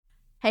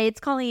Hey,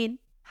 it's Colleen.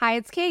 Hi,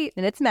 it's Kate.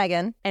 And it's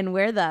Megan. And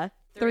we're the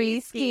Three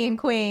Scheme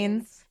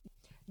Queens.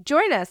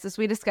 Join us as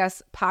we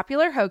discuss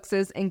popular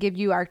hoaxes and give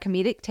you our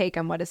comedic take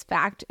on what is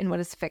fact and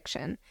what is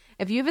fiction.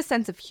 If you have a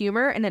sense of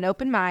humor and an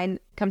open mind,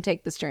 come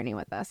take this journey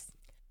with us.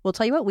 We'll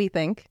tell you what we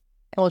think,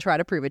 and we'll try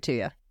to prove it to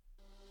you.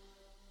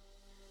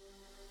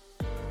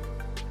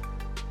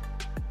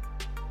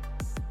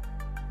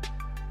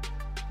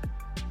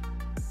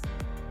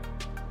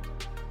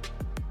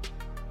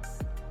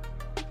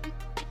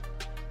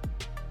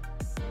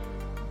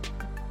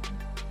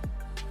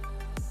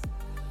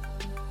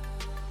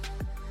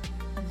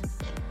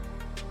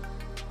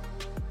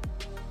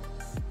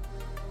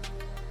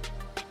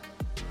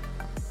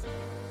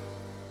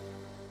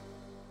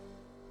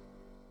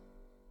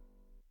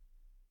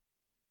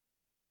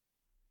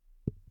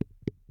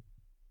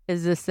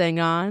 Is this thing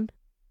on?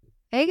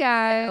 Hey,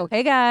 guys. Oh,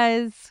 hey,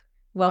 guys.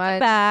 Welcome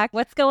back.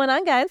 What's going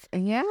on, guys?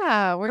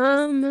 Yeah,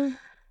 we're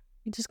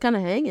just kind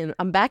of hanging.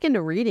 I'm back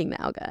into reading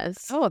now,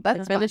 guys. Oh,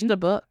 that's I finished fun. a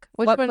book.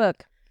 What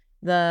book?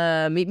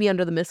 The Meet Me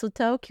Under the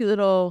Mistletoe, cute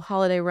little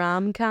holiday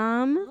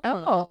rom-com.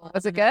 Oh,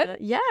 was it good?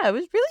 Yeah, it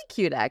was really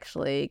cute,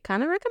 actually.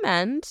 Kind of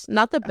recommend.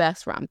 Not the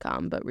best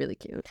rom-com, but really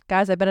cute.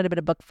 Guys, I've been at a bit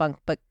of book funk,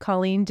 but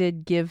Colleen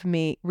did give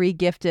me,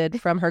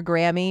 re-gifted from her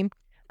Grammy,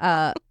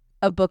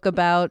 a book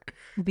about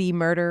the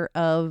murder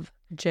of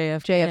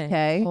JFK.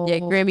 Yeah,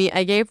 Grammy,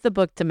 I gave the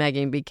book to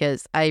Megan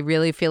because I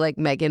really feel like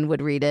Megan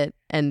would read it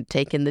and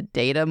take in the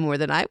data more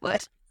than I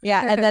would.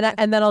 Yeah,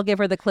 and then I'll give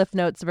her the Cliff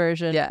Notes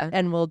version. Yeah.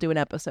 And we'll do an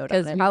episode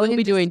on Because it. we'll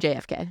be doing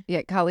JFK.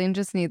 Yeah, Colleen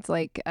just needs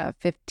like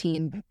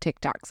 15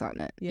 TikToks on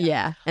it.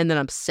 Yeah. And then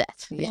I'm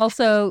set.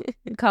 Also,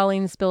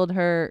 Colleen spilled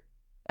her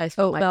I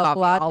spilled my milk coffee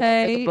all over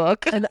latte the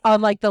book. and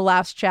on like the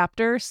last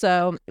chapter,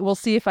 so we'll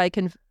see if I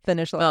can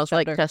finish the Well, last it's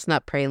like chapter.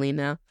 chestnut praline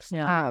now.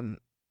 Yeah.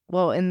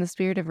 Well, in the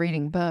spirit of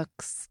reading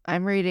books,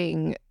 I'm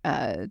reading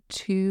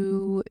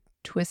Two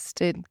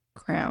Twisted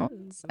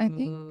Crowns, I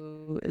think.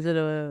 Ooh, is it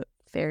a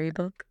fairy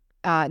book?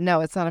 No,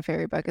 it's not a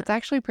fairy book. It's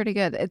actually pretty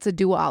good. It's a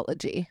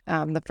duology.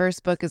 The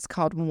first book is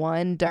called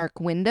One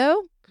Dark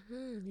Window,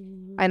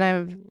 and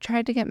I've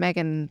tried to get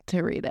Megan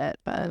to read it,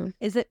 but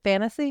Is it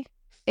fantasy?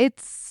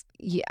 it's,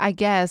 yeah, I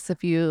guess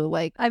if you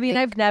like, I mean,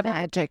 think I've never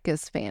magic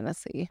is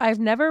fantasy. I've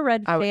never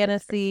read I would think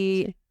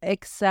fantasy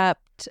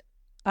except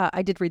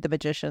I did read The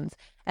Magicians,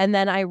 and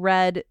then I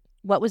read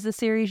what was the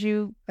series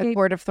you A gave?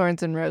 Court of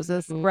Thorns and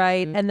Roses.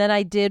 Right, and then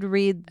I did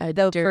read A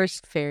the dirty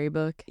first. fairy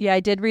book. Yeah, I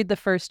did read the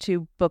first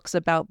two books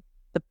about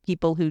the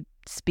people who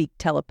speak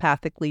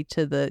telepathically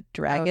to the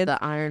dragon.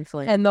 The Iron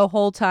Flame. And the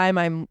whole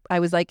time I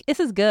was like, this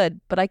is good,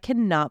 but I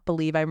cannot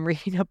believe I'm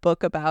reading a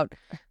book about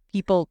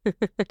people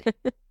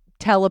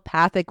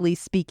telepathically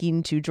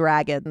speaking to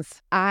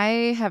dragons.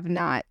 I have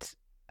not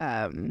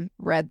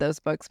read those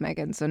books,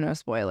 Megan, so no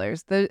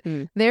spoilers.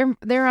 Mm.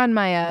 They're on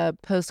my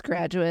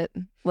postgraduate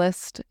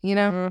list, you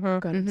know?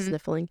 Got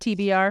sniffling.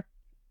 TBR.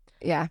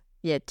 Yeah.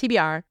 Yeah,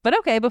 TBR. But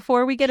okay,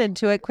 before we get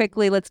into it,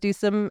 quickly, let's do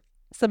some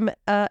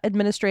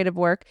administrative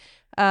work.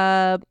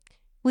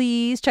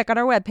 Please check out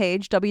our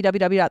webpage,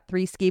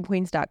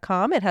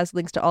 www.threeschemequeens.com. It has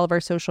links to all of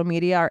our social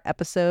media, our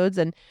episodes,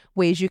 and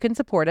ways you can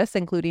support us,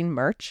 including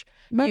merch.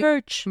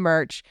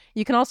 Merch.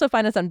 You can also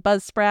find us on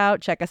Buzzsprout.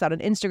 Check us out on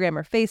Instagram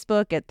or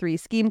Facebook at 3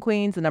 Scheme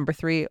Queens, the number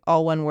 3,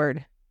 all one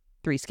word,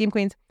 3 Scheme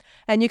Queens.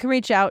 And you can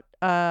reach out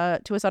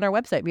to us on our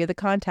website via the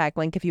contact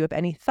link if you have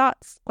any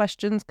thoughts,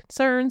 questions,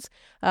 concerns.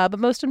 But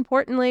most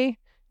importantly,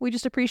 we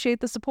just appreciate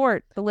the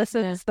support, the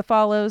listens, the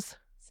follows.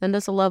 Send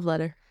us a love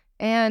letter.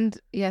 And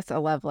yes, a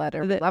love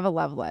letter. We love a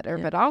love letter.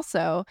 Yeah. But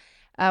also,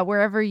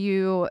 wherever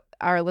you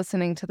are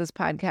listening to this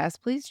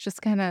podcast, please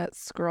just kind of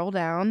scroll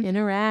down.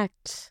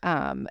 Interact.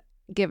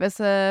 Give us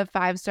a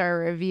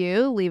 5-star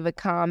review. Leave a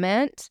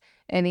comment.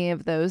 Any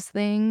of those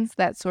things.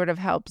 That sort of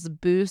helps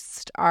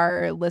boost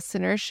our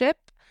listenership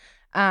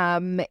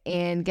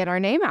and get our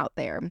name out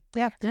there.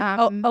 Yeah.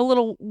 A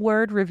little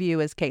word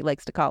review, as Kate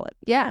likes to call it.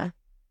 Yeah.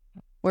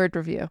 Word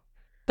review.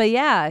 But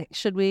yeah,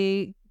 should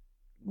we...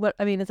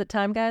 is it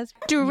time, guys?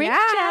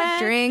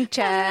 Drink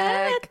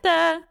check.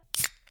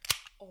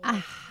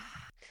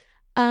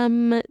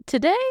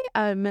 Today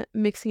I'm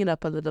mixing it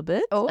up a little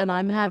bit, Oh. and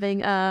I'm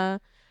having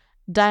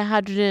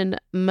dihydrogen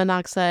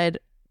monoxide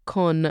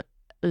con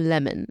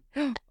lemon.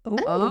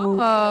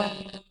 Oh.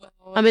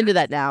 I'm into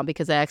that now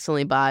because I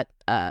accidentally bought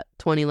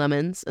 20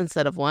 lemons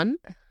instead of one.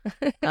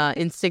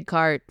 Instant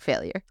cart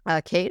failure.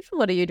 Kate,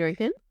 what are you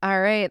drinking?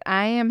 All right.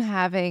 I am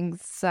having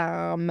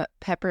some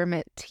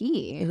peppermint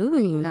tea.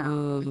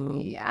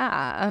 Ooh.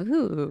 Yeah.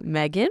 Ooh.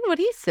 Megan, what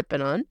are you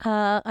sipping on?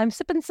 I'm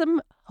sipping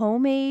some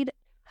homemade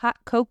hot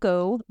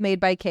cocoa made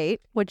by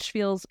Kate, which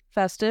feels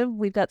festive.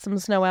 We've got some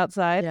snow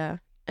outside. Yeah.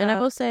 And I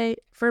will say,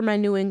 for my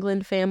New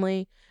England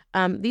family,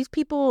 these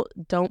people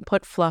don't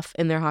put fluff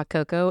in their hot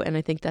cocoa, and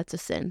I think that's a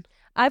sin.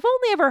 I've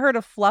only ever heard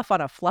of fluff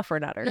on a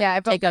fluffernutter. Yeah.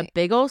 Take a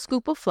big old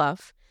scoop of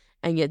fluff,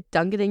 and you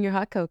dunk it in your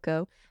hot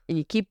cocoa, and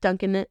you keep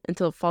dunking it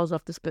until it falls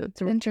off the spoon.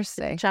 It's a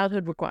Interesting.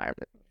 childhood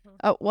requirement.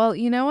 Oh, well,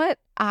 you know what?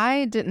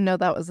 I didn't know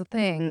that was a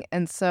thing.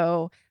 And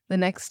so The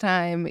next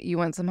time you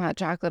want some hot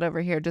chocolate over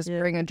here, just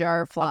bring a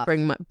jar of I'll fluff.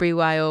 bring my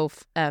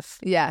BYOF.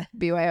 Yeah,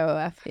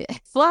 BYOF. Yeah.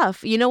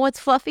 Fluff. You know what's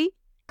fluffy?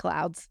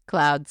 Clouds.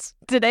 Clouds.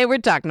 Today we're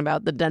talking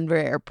about the Denver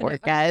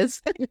airport,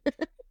 guys.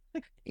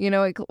 You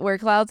know where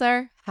clouds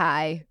are?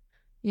 High.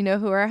 You know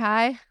who are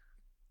high?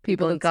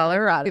 People in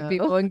Colorado.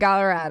 People in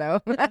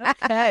Colorado.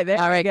 Hey, there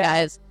All right, we go.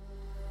 guys.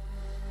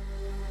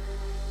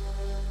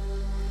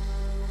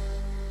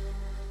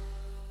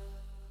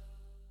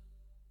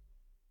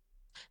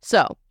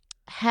 So,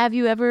 have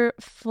you ever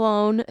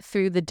flown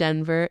through the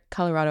Denver,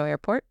 Colorado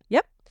airport?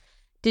 Yep.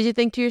 Did you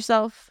think to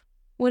yourself,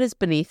 what is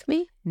beneath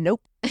me?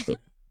 Nope.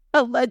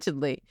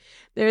 Allegedly,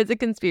 there is a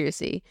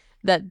conspiracy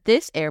that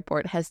this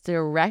airport has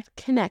direct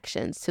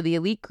connections to the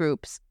elite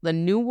groups, the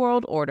New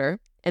World Order,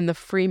 and the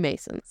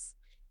Freemasons.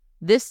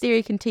 This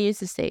theory continues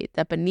to state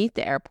that beneath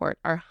the airport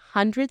are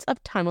hundreds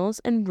of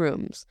tunnels and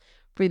rooms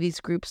for these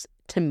groups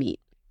to meet.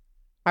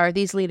 Are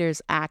these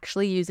leaders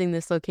actually using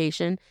this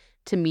location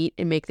to meet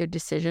and make their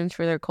decisions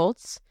for their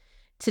cults?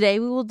 Today,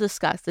 we will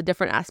discuss the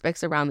different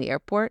aspects around the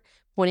airport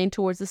pointing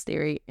towards this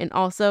theory, and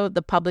also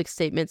the public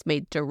statements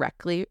made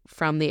directly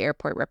from the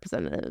airport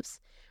representatives.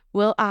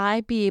 Will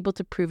I be able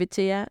to prove it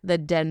to you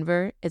that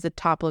Denver is a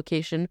top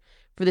location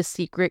for the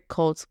secret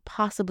cults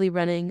possibly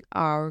running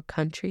our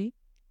country?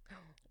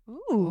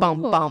 Ooh.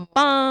 Bum, bum,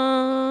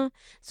 bum.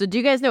 So do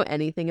you guys know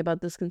anything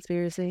about this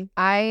conspiracy?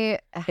 I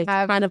It's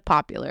have. kind of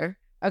popular.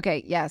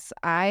 Okay, yes,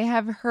 I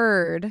have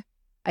heard.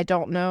 I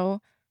don't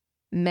know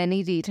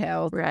many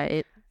details,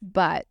 Right.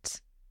 but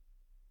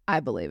I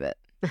believe it.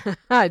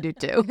 I do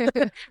too.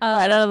 Right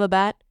out of the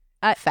bat,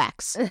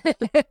 facts.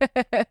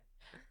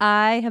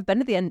 I have been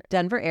to the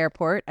Denver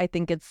airport. I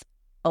think it's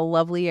a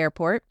lovely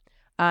airport.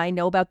 I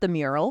know about the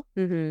mural.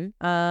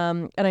 Mm-hmm.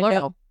 And I know.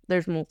 Plural.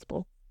 There's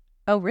multiple.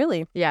 Oh,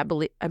 really? Yeah,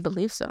 I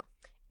believe so.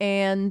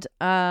 And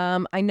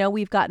I know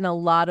we've gotten a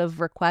lot of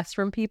requests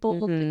from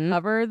people to Mhm.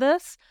 cover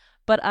this,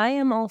 but I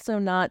am also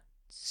not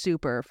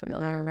super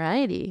familiar.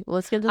 Alrighty. Well,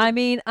 let's get to I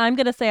mean, I'm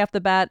going to say off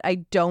the bat, I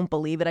don't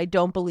believe it. I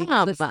don't believe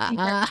it's the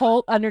secret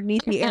cult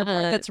underneath the airport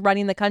that's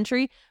running the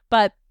country,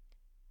 but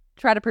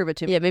try to prove it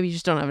to me. Yeah, maybe you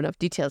just don't have enough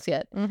details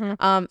yet.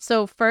 Mm-hmm.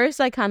 So first,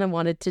 I kind of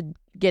wanted to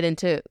get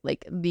into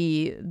like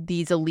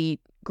these elite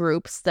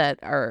groups that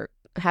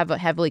have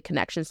heavily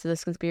connections to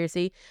this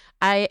conspiracy.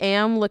 I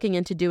am looking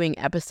into doing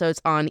episodes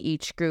on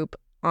each group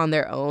on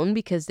their own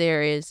because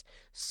there is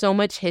so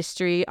much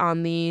history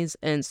on these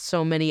and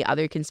so many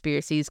other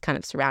conspiracies kind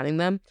of surrounding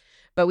them.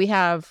 But we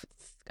have,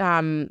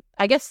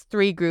 I guess,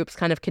 3 groups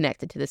kind of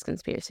connected to this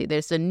conspiracy.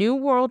 There's the New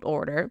World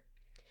Order,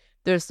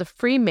 there's the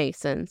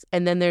Freemasons,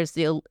 and then there's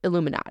the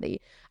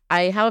Illuminati.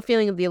 I have a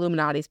feeling the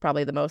Illuminati is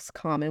probably the most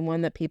common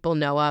one that people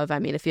know of. I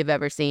mean, if you've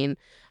ever seen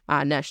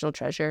National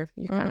Treasure,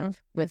 you're kind of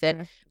with it.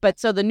 But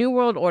so the New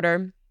World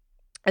Order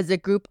is a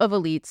group of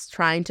elites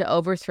trying to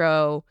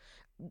overthrow,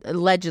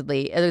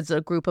 allegedly, it's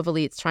a group of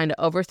elites trying to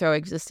overthrow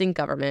existing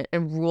government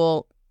and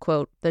rule,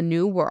 quote, the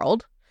New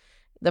World.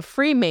 The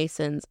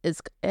Freemasons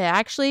is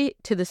actually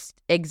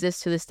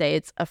exists to this day.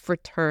 It's a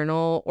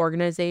fraternal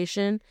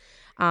organization,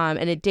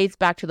 and it dates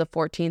back to the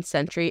 14th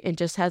century and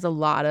just has a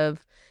lot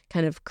of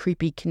kind of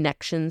creepy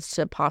connections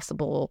to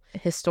possible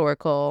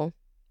historical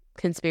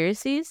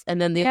conspiracies.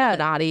 And then the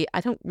Illuminati,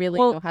 I don't really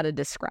know how to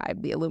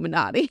describe the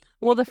Illuminati.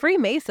 Well, the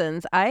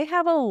Freemasons, I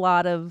have a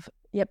lot of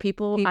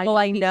People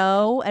I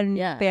know and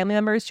Yeah. family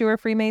members who are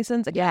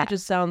Freemasons. It Yeah.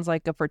 just sounds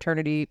like a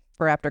fraternity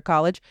for after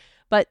college.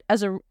 But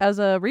as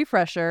a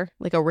refresher,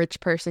 like a rich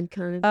person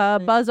kind of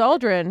thing. Buzz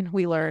Aldrin,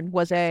 we learned,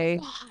 was a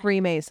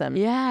Freemason.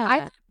 Yeah. I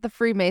thought the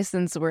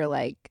Freemasons were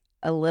like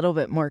a little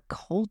bit more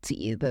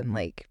culty than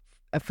like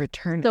a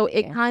fraternity. So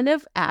it kind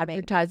of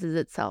advertises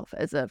itself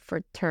as a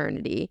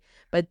fraternity,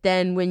 but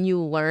then when you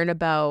learn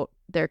about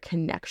their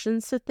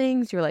connections to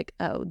things, you're like,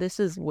 oh, this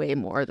is way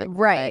more than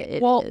Right. what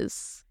it Well,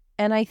 is.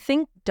 And I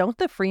think, don't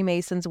the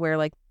Freemasons wear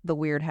like the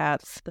weird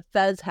hats, the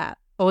fez hat?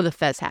 Oh, the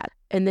fez hat.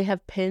 And they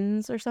have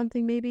pins or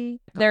something, maybe?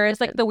 There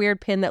is like the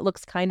weird pin that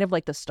looks kind of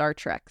like the Star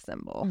Trek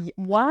symbol.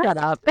 What? Shut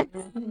up.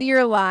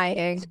 You're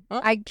lying.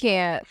 I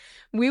can't.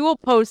 We will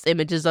post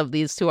images of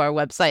these to our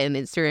website and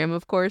Instagram,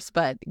 of course,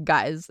 but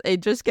guys,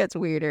 it just gets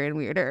weirder and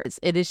weirder.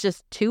 It is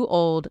just too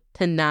old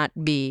to not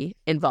be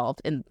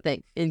involved in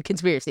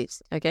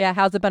conspiracies, okay? Yeah,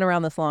 how's it been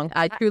around this long?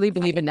 I truly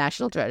believe in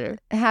National Treasure.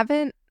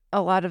 Haven't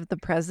a lot of the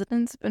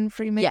presidents been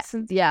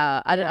Freemasons?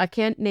 Yeah. I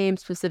can't name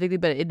specifically,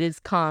 but it is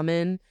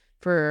common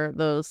for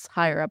those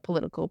higher up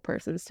political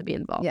persons to be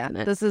involved Yeah, in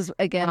it. this is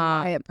again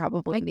why it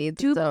probably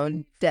needs its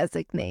own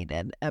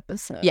designated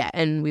episode. Yeah,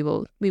 and we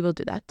will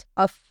do that.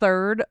 A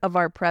third of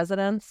our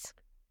presidents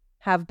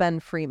have been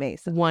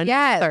Freemasons.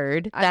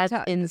 1/3. I That's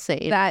tell-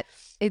 insane. That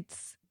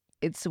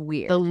it's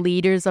weird. The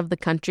leaders of the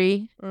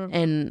country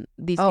and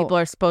these people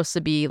are supposed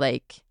to be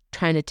like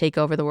trying to take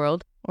over the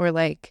world. Or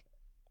like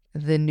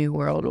the New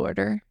World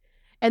Order.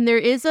 And there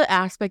is an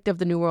aspect of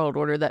the New World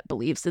Order that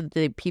believes that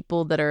the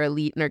people that are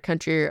elite in our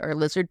country are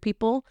lizard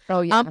people.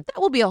 Oh, yeah. That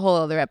will be a whole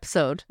other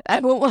episode. I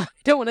don't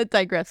want to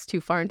digress too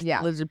far into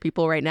Yeah. lizard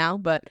people right now,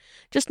 but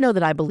just know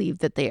that I believe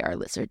that they are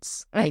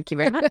lizards. Thank you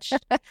very much.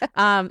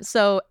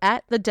 So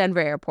at the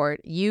Denver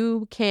airport,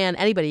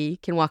 anybody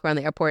can walk around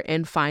the airport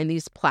and find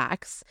these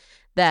plaques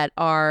that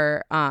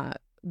are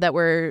that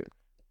were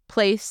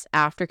placed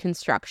after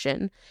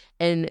construction,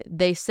 and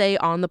they say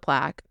on the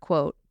plaque,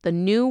 quote, "The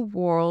New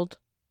World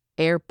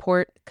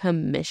Airport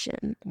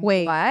Commission."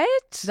 Wait,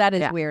 What? that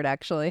is Yeah. weird,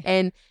 actually.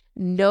 And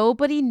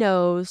nobody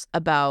knows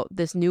about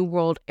this New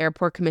World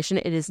Airport Commission.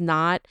 It is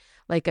not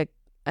like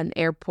an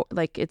airport,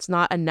 like it's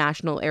not a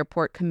national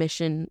airport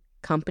commission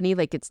company.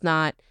 Like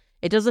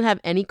it doesn't have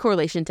any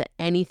correlation to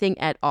anything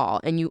at all.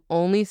 And you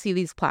only see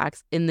these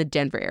plaques in the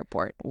Denver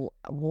airport.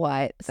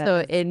 What?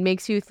 So it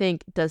makes you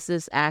think, does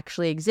this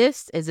actually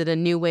exist? Is it a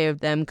new way of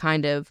them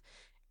kind of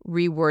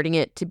rewording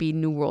it to be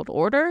New World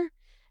Order?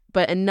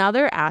 But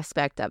another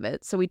aspect of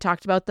it, so we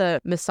talked about the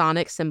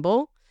Masonic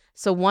symbol.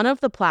 So one of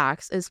the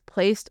plaques is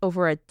placed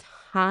over a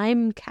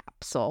time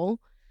capsule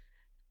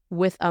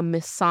with a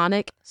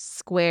Masonic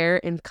square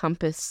and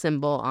compass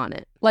symbol on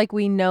it. Like,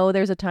 we know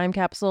there's a time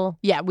capsule.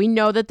 Yeah, we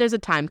know that there's a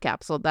time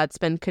capsule that's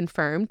been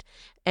confirmed.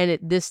 And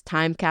this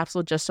time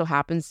capsule just so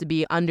happens to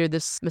be under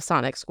this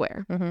Masonic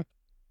square. Mhm.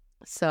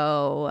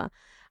 So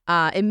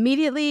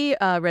immediately,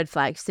 red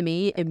flags to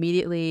me.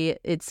 Immediately,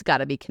 it's got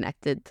to be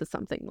connected to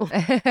something.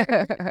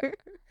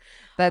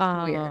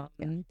 That's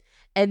weird.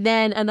 And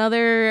then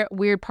another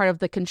weird part of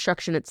the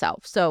construction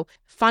itself. So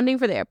funding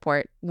for the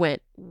airport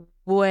went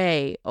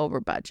way over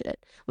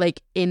budget,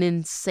 like an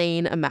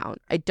insane amount.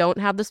 I don't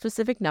have the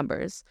specific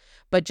numbers,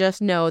 but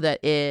just know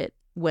that it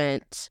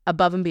went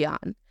above and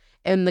beyond.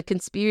 And the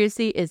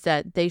conspiracy is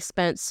that they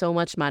spent so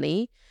much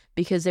money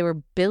because they were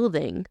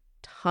building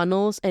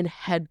tunnels and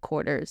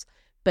headquarters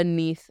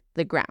beneath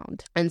the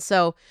ground. And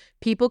so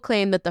people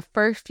claim that the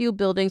first few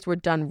buildings were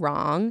done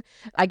wrong.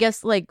 I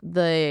guess like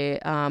the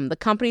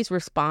company's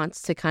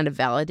response to kind of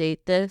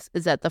validate this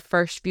is that the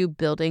first few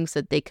buildings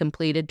that they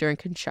completed during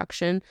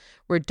construction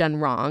were done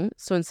wrong.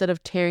 So instead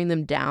of tearing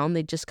them down,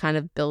 they just kind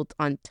of built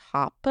on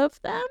top of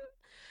them.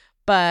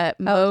 But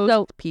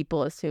most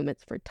people assume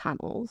it's for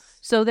tunnels.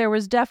 So there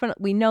was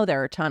we know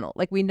there are tunnels.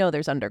 Like, we know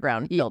there's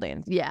underground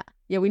buildings. Yeah.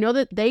 Yeah, we know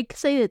that they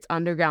say it's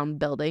underground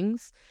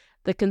buildings.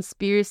 The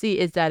conspiracy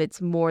is that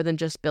it's more than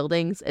just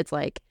buildings. It's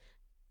like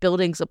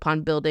buildings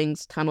upon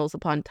buildings, tunnels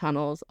upon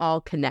tunnels, all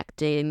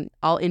connecting,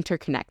 all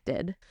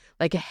interconnected,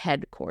 like a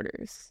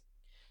headquarters.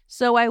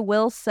 So I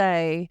will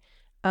say,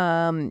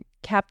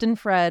 Captain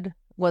Fred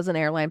was an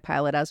airline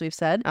pilot, as we've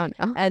said. Oh,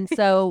 no. And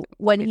so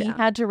when he Yeah.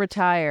 had to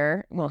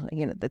retire, well,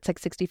 it's like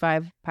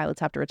 65 pilots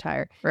have to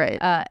retire. Right.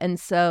 And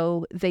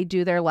so they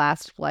do their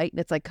last flight, and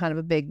it's like kind of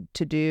a big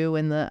to-do,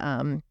 and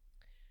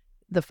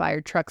the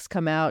fire trucks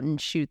come out and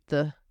shoot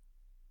the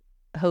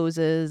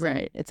hoses. Right.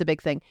 And it's a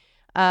big thing.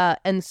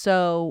 And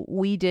so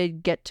we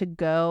did get to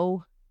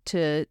go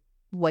to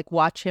like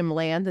watch him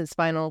land his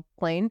final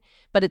plane,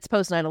 but it's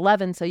post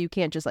 9/11, so you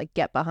can't just like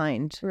get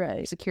behind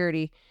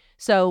security.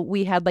 So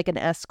we had like an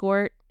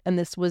escort, and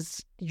Did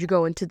you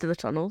go into the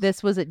tunnels?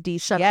 this was at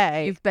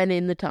DCA. You've been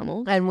in the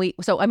tunnels? And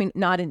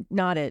not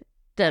at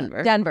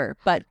Denver.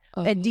 but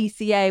at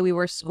DCA we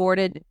were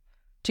escorted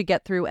to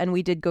get through, and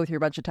we did go through a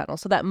bunch of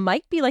tunnels. So that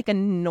might be like a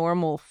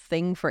normal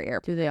thing for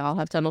airports. Do they all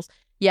have tunnels?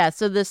 Yeah,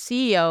 so the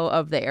CEO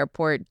of the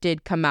airport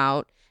did come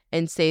out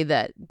and say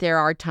that there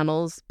are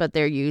tunnels, but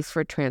they're used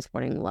for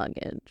transporting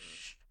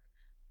luggage.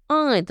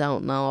 I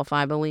don't know if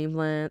I believe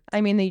that. I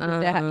mean, you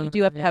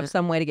do have to have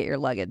some way to get your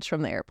luggage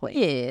from the airplane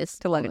Yes.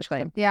 to luggage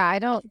claim.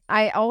 Yeah,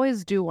 I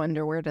always do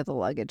wonder, where did the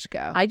luggage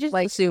go? I just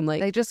assume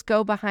like They just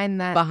go behind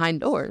that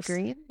behind doors.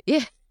 screen,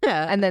 Yeah.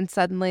 and then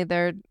suddenly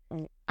they're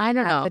I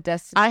don't at know. the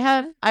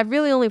destination. I've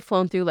really only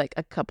flown through like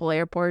a couple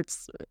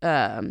airports,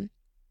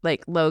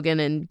 like Logan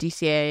and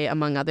DCA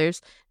among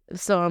others.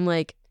 So I'm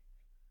like,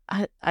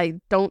 I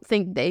don't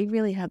think they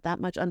really have that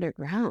much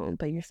underground,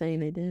 but you're saying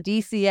they did.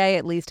 DCA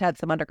at least had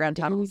some underground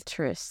tunnels.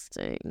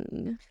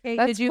 Interesting. Hey,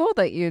 That's cool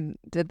that you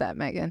did that,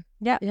 Megan.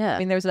 Yeah. Yeah. I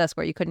mean, there was an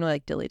escort. You couldn't really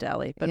like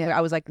dilly-dally. But Yeah. I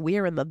was like,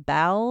 we're in the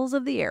bowels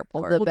of the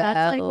airport. Well,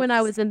 that's like when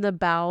I was in the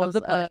bowels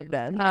of the of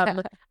plane.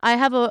 I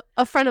have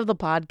a friend of the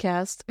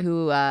podcast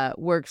who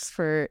works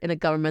in a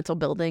governmental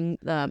building,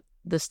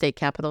 the state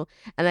capitol,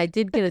 and I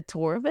did get a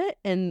tour of it,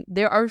 and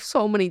there are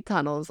so many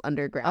tunnels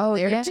underground. Oh,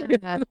 there yeah. too.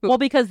 Well,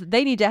 because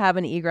they need to have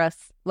an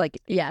egress, like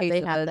in Yeah, case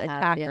they of have an to have,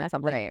 attack yeah. or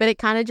something. But it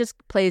kind of just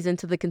plays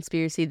into the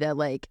conspiracy that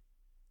like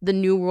the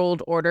New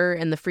World Order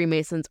and the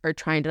Freemasons are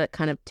trying to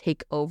kind of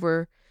take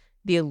over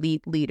the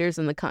elite leaders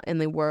in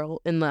the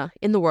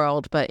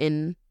world, but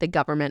in the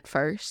government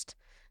first.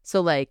 So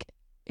like,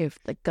 if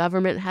the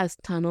government has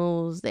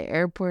tunnels, the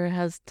airport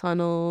has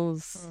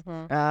tunnels. Oh,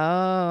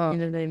 You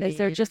know what I mean? Is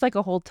there just like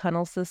a whole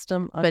tunnel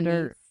system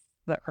under Beneath.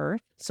 the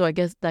earth? So I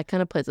guess that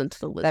kind of plays into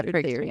the lizard that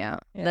freaks theory. me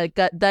out. Yeah.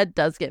 That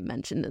does get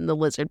mentioned in the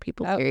lizard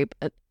people Oh. theory,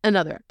 but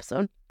another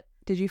episode.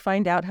 Did you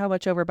find out how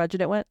much over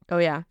budget it went? Oh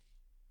yeah.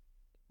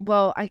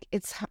 Well,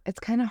 it's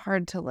kind of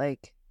hard to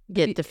like.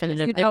 Get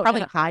definitive. you They're don't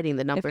probably know- hiding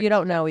the number. If you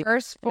don't know,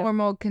 First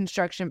formal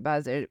construction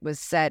budget was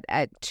set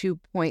at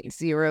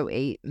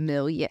 2.08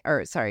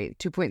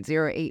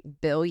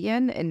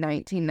 billion in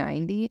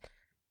 1990.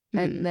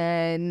 And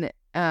then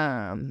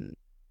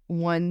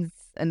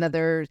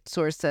another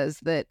source says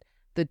that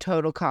the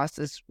total cost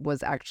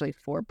was actually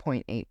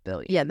 4.8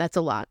 billion. Yeah, that's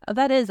a lot.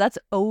 that's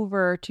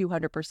over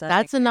 200%.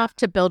 That's enough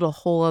to build a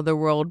whole other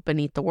world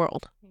beneath the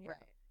world. Right.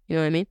 You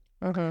know what I mean?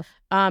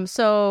 Mm-hmm.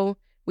 So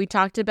we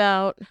talked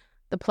about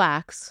the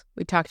plaques.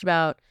 We talked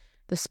about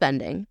the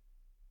spending.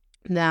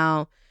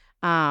 Now,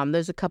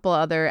 there's a couple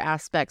other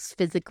aspects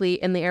physically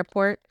in the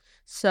airport.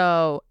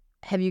 So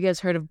have you guys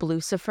heard of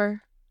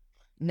Lucifer?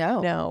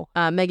 No.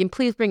 Megan,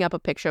 please bring up a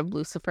picture of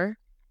Lucifer.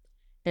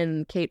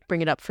 And Kate,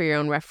 bring it up for your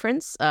own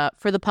reference.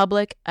 For the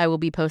public, I will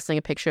be posting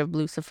a picture of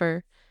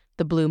Lucifer,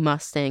 the blue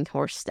Mustang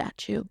horse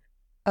statue.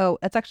 Oh,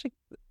 that's actually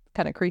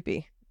kind of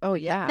creepy. Oh,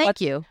 yeah.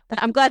 Thank you.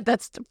 I'm glad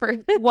that's for...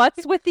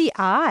 What's with the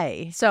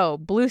eye? So,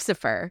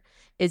 Lucifer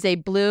is a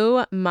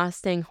blue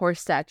Mustang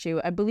horse statue.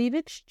 I believe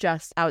it's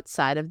just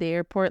outside of the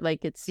airport.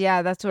 Like it's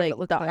that's what like it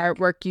looks the like.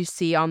 artwork you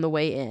see on the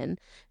way in.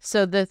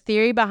 So the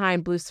theory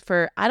behind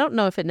Lucifer, I don't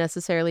know if it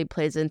necessarily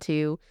plays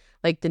into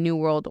like the New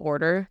World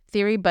Order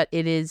theory, but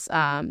it is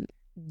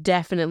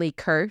definitely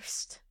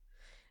cursed.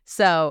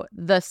 So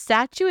the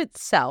statue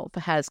itself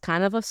has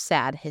kind of a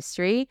sad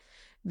history.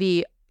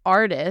 The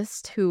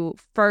artist who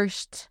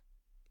first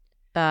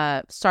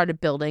started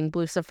building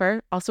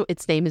Lucifer, also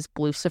its name is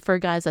Lucifer,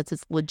 guys. That's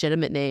its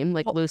legitimate name,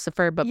 like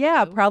Lucifer, but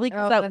Yeah, blue. probably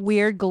 'cause that that's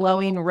weird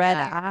glowing so red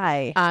bad.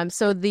 eye.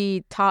 So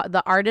the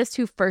artist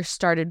who first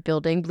started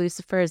building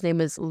Lucifer, his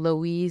name is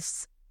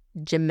Luis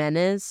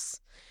Jimenez.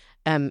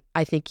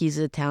 I think he's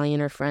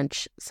Italian or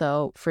French,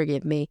 so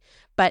forgive me.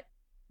 But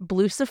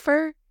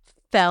Lucifer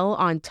fell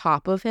on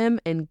top of him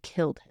and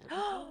killed him,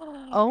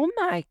 Oh,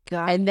 my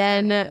God. and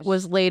then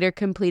was later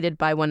completed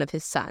by one of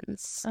his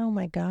sons. Oh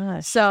my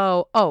gosh.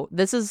 So,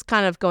 this is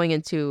kind of going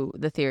into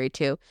the theory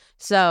too.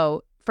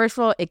 So, first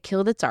of all, it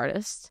killed its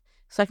artist.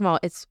 Second of all,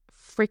 it's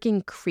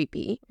freaking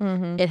creepy.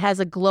 Mm-hmm. It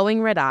has a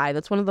glowing red eye.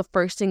 That's one of the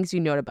first things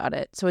you note about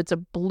it. So, it's a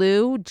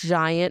blue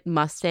giant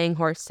Mustang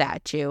horse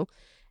statue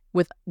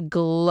with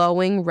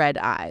glowing red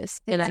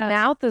eyes. And And the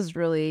mouth is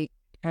really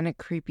kind of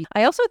creepy.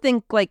 I also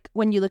think like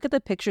when you look at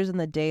the pictures in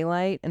the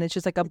daylight and it's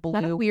just like a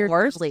not a blue weird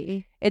horse,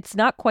 flea. it's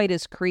not quite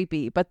as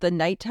creepy. But the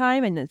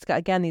nighttime and it's got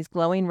again these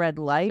glowing red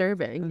lights,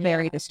 Disturbing.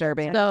 very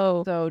disturbing.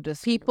 So, So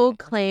just people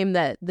claim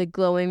that the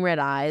glowing red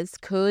eyes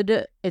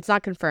could, it's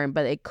not confirmed,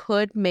 but it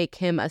could make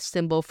him a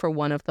symbol for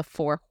one of the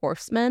four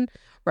horsemen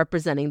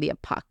representing the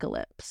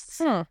apocalypse.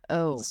 Huh.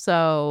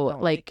 So,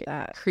 don't like,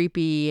 that.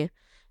 creepy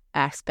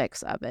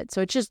aspects of it.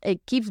 So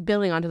it keeps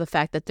building onto the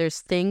fact that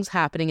there's things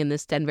happening in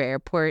this Denver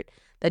airport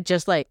that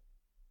just, like,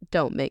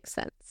 don't make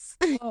sense.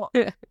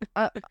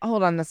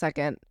 Hold on a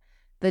second.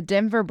 The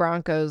Denver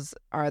Broncos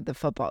are the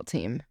football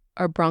team.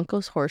 Are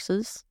Broncos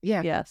horses?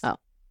 Yeah. Yes. Oh.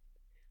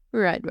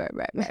 Right.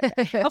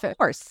 Of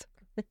course.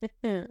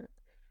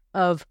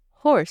 Of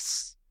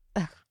horse.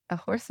 A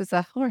horse is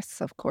a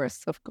horse, of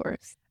course.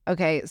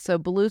 Okay, so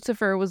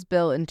Lucifer was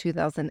built in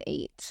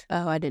 2008.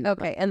 Oh, I didn't know.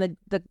 Okay, and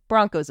the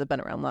Broncos have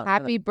been around long.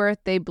 Happy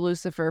birthday,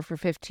 Lucifer, for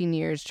 15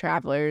 years,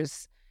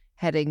 travelers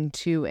heading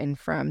to and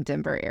from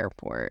Denver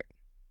Airport.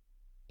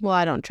 Well,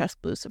 I don't trust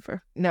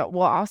Lucifer. No,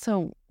 well,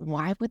 also,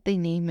 why would they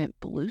name it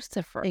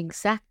Lucifer?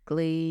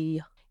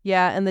 Exactly.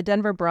 Yeah, and the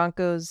Denver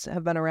Broncos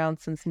have been around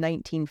since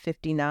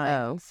 1959.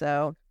 Oh.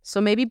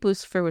 So maybe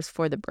Lucifer was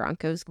for the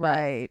Broncos.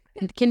 right.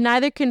 Can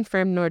neither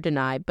confirm nor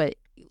deny, but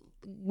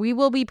we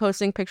will be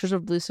posting pictures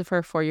of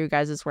Lucifer for you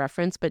guys'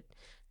 reference. But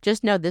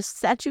just know this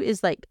statue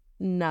is like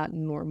not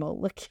normal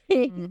looking.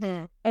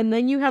 Mm-hmm. And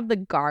then you have the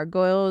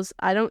gargoyles.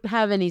 I don't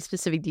have any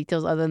specific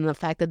details other than the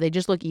fact that they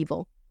just look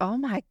evil. Oh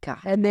my God.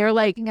 And they're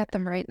like Looking at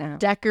them right now.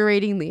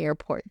 decorating the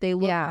airport. They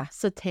look Yeah.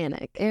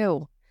 satanic.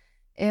 Ew.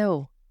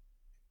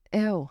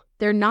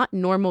 They're not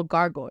normal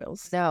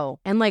gargoyles. No.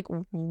 And like,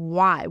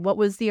 why? What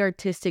was the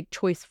artistic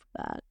choice for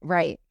that?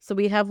 Right. So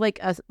we have like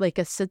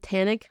a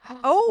satanic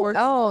Oh, horse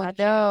Oh,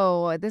 statue.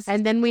 no. This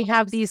And then we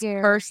have these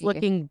scary. cursed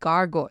looking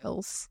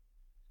gargoyles.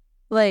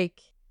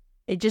 Like,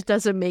 it just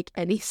doesn't make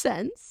any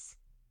sense.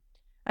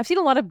 I've seen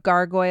a lot of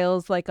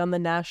gargoyles like on the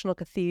National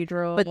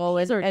Cathedral But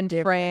these are in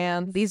different.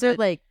 France. These are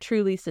like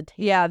truly satanic.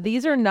 yeah,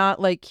 these are not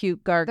like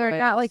cute gargoyles. They're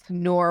not like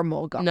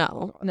normal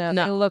No. no,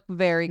 no. they look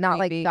very Not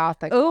creepy. like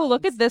gothic. Oh,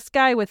 look ones. at this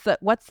guy with the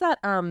what's that?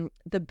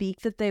 The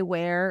beak that they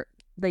wear.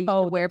 They used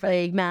to wear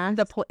plague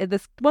mask.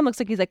 this one looks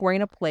like he's like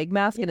wearing a plague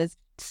mask and his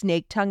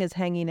snake tongue is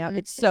hanging out.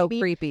 It's so Maybe-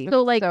 creepy.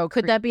 So like, So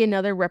could that be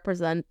another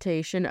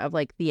representation of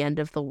like the end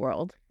of the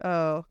world?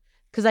 Oh,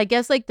 Because I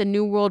guess like the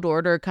New World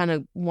Order kind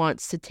of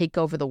wants to take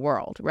over the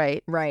world,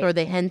 right? Right. Or are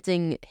they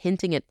hinting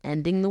at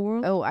ending the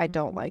world? Oh, I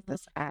don't like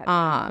this ad.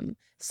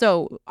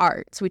 So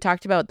art. So we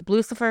talked about the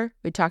Lucifer.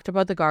 We talked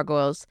about the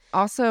gargoyles.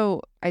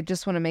 Also, I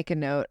just want to make a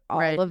note. All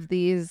Right. of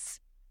these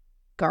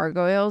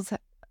gargoyles,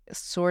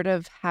 sort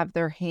of have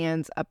their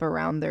hands up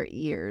around their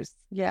ears.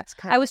 Yeah. It's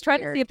kind I of was trying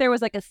to weird. see if there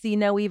was like a see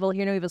no evil,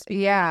 hear no evil, speak.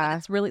 Yeah.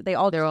 It's really, they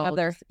all They're just all have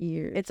their, just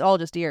ears. it's all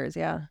just ears.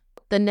 Yeah.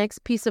 The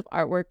next piece of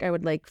artwork I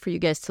would like for you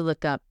guys to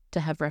look up to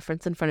have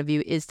reference in front of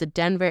you is the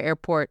Denver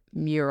Airport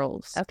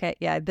murals. Okay.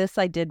 Yeah. This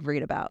I did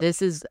read about.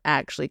 This is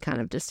actually kind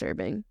of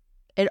disturbing.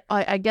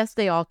 I guess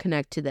they all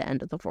connect to the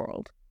end of the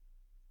world.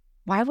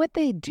 Why would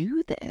they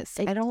do this?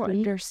 I don't seems like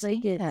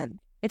understand.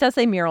 It does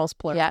say murals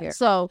plural Yeah. here.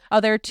 So Oh,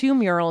 there are 2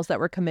 murals that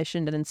were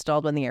commissioned and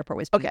installed when the airport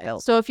was being okay.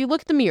 built. So if you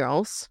look at the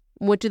murals,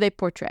 what do they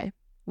portray?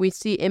 We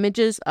see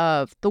images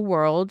of the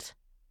world.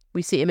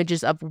 We see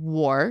images of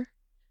war,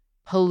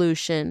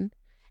 pollution,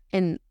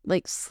 and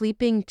like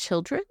sleeping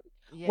children.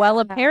 Well,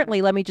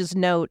 apparently, let me just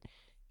note,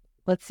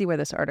 let's see where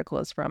this article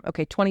is from.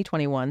 Okay,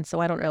 2021. So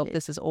I don't know if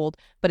this is old,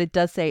 but it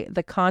does say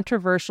the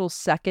controversial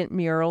second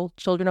mural,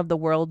 Children of the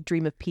World,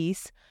 Dream of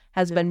Peace,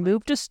 has been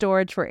moved to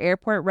storage for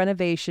airport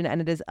renovation, and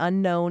it is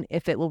unknown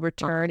if it will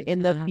return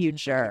in the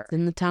future. It's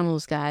in the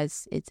tunnels,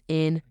 guys. It's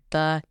in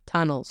the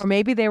tunnels. Or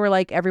maybe they were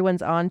like,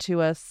 everyone's on to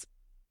us,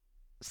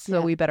 so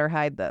Yeah. we better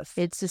hide this.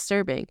 It's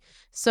disturbing.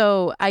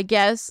 So I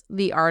guess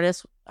the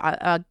artist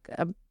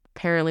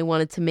apparently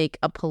wanted to make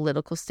a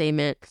political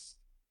statement.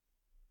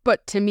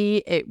 But to me,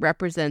 it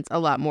represents a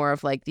lot more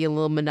of like the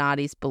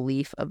Illuminati's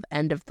belief of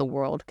end of the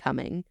world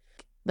coming.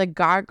 The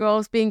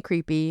gargoyles being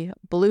creepy,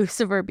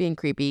 Lucifer being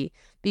creepy,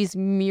 these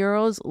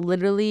murals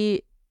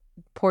literally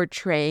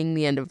portraying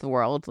the end of the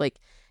world. Like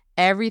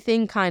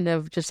everything kind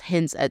of just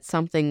hints at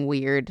something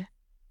weird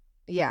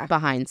Yeah.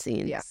 behind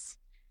scenes. Yeah.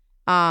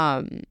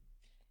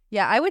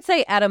 Yeah, I would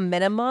say at a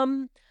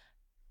minimum,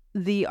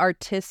 the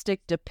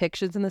artistic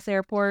depictions in this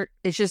airport,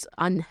 It's just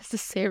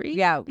unnecessary.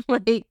 yeah,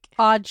 Like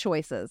odd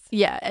choices.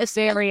 yeah, it's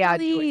Very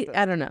odd especially- choices.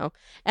 I don't know.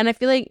 And I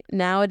feel like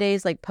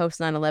nowadays, like post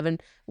 9/11,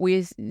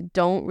 we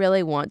don't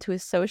really want to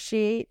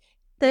associate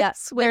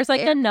this with There's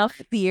like air- enough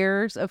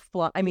fears of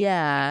I mean,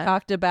 yeah.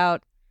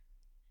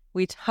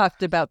 we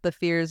talked about the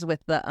fears with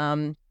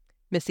the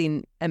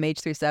missing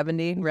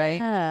MH370,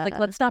 right? Yeah. Like,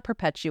 let's not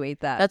perpetuate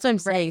that. That's what I'm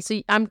saying.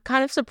 So I'm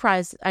kind of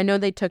surprised. I know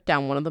they took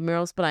down one of the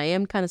murals, but I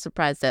am kind of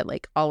surprised that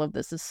like all of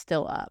this is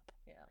still up.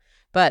 Yeah.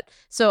 But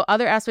so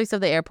other aspects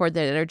of the airport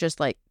that are just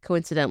like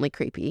coincidentally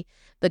creepy.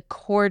 The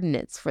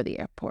coordinates for the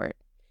airport.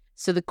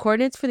 So the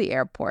coordinates for the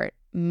airport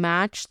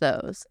match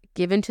those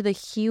given to the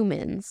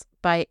humans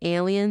by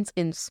aliens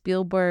in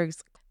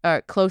Spielberg's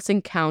Close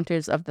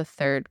Encounters of the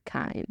Third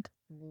Kind.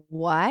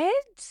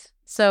 What?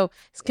 So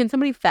can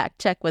somebody fact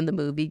check when the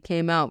movie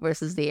came out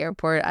versus the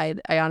airport? I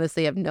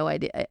honestly have no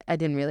idea. I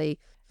didn't really.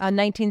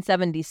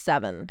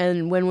 1977.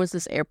 And when was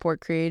this airport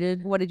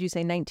created? What did you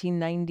say?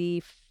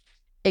 1990.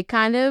 It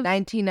kind of.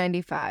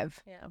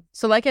 1995. Yeah.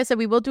 So like I said,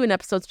 we will do an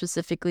episode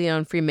specifically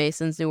on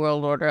Freemasons, New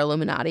World Order,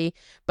 Illuminati.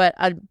 But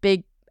a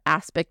big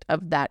aspect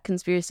of that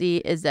conspiracy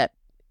is that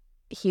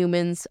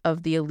humans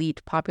of the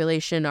elite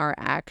population are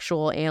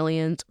actual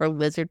aliens or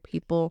lizard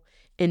people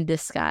in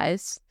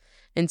disguise.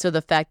 And so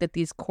the fact that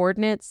these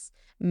coordinates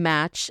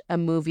match a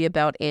movie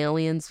about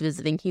aliens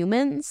visiting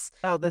humans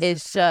Oh, this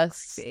is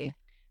just, creepy.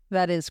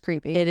 That is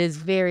creepy. it is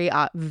very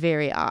odd,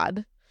 very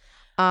odd.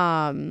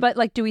 But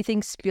like, do we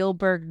think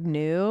Spielberg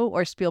knew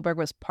or Spielberg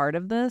was part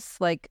of this?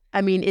 Like,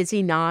 I mean, is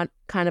he not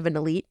kind of an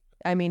elite?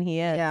 I mean, he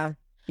is. Yeah.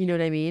 You know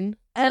what I mean?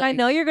 And I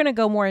know you're going to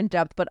go more in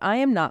depth, but I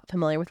am not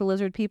familiar with the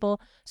lizard people.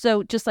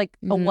 So just like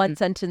a Mhm. one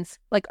sentence,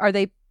 like, are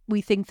they, we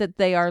think that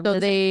they are So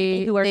lizard they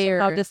people who are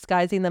somehow they're-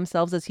 disguising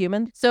themselves as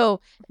humans? So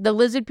the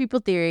lizard people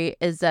theory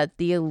is that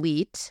the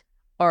elite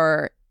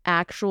are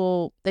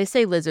actual, they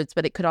say lizards,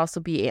 but it could also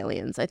be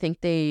aliens. I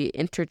think they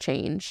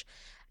interchange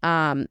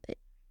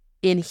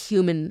in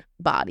human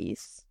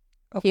bodies,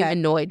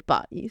 humanoid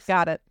bodies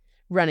Got it.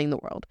 running the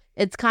world.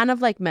 It's kind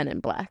of like Men in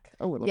Black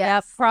a little Yeah,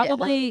 bit.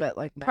 probably, But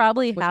like that.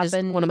 probably Which is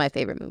happened. one of my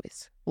favorite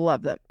movies.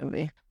 Love that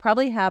movie.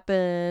 Probably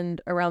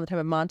happened around the time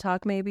of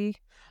Montauk, maybe.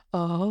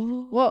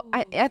 Oh. Well,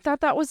 I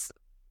thought that was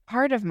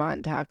part of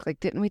Montauk. Like,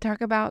 didn't we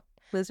talk about?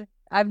 Lizard.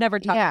 I've never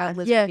talked Yeah, about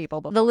lizard yeah.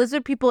 people before. The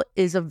lizard people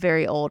is a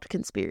very old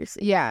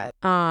conspiracy. Yeah.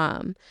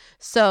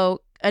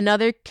 So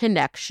another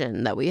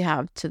connection that we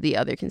have to the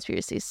other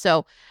conspiracies.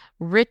 So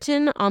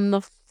written on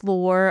the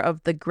floor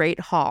of the Great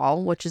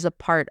Hall, which is a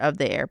part of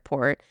the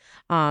airport,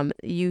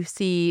 you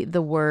see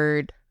the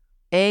word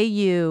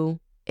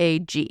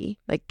AUAG,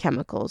 like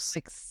chemicals,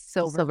 Like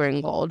silver.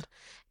 and gold.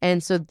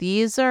 And so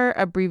these are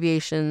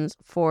abbreviations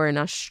for an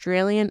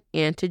Australian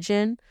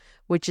antigen,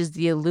 which is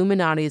the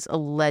Illuminati's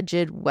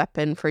alleged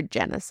weapon for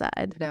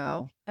genocide.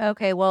 No.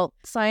 Okay, well,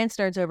 science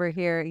nerds over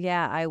here.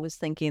 Yeah, I was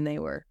thinking they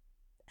were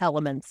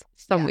elements.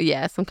 Some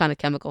kind of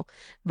chemical.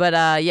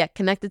 But yeah,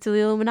 connected to the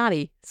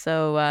Illuminati.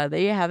 So there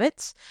you have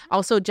it.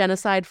 Also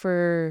genocide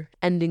for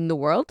ending the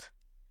world.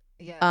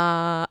 Yeah.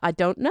 I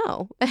don't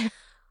know.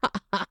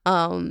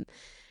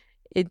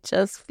 It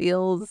just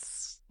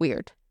feels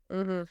weird.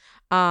 Mm-hmm.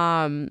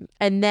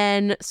 And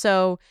then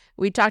so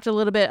we talked a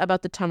little bit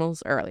about the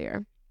tunnels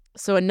earlier.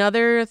 So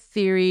another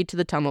theory to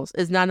the tunnels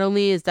is not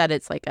only is that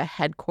it's like a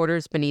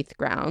headquarters beneath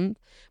ground,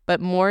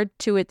 but more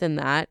to it than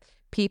that.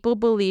 People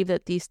believe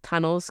that these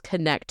tunnels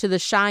connect to the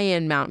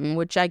Cheyenne Mountain,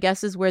 which I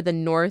guess is where the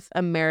North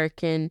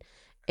American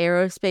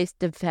Aerospace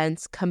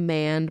Defense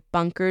Command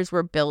bunkers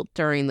were built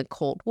during the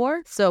Cold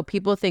War. So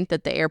people think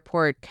that the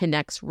airport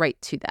connects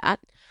right to that.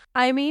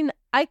 I mean,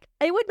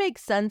 it would make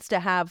sense to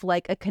have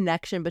like a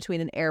connection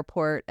between an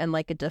airport and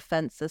like a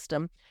defense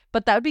system,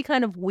 but that would be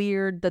kind of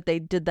weird that they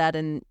did that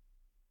in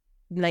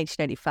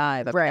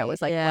 1995. I mean, it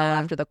was like well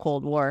after the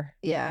Cold War.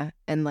 Yeah,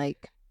 and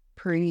like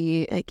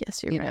I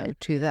guess you're right.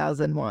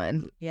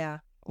 2001. Yeah.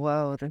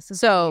 Whoa, this is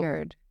So-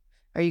 weird.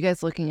 Are you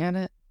guys looking at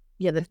it?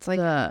 Yeah, It's like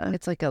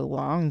it's like a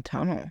long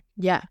tunnel.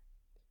 Yeah.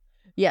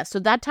 Yeah, so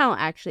that tunnel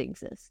actually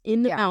exists.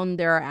 In the Yeah. mountain,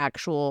 there are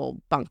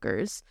actual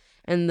bunkers.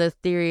 And the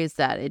theory is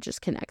that it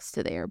just connects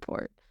to the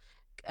airport.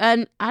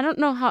 And I don't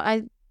know how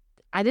I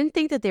didn't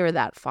think that they were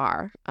that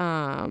far.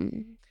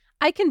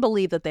 I can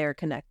believe that they are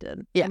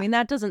connected. Yeah. I mean,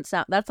 that doesn't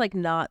sound, that's like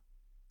not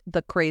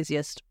the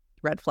craziest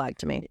red flag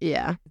to me.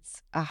 Yeah.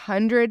 It's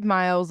 100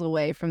 miles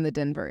away from the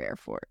Denver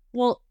airport.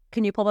 Well,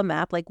 can you pull up a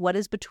map? Like, what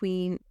is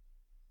between?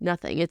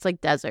 Nothing. It's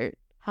like desert.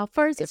 How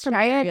far is it from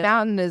Cheyenne Area?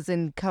 Mountain is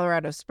in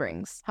Colorado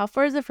Springs. How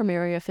far is it from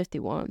Area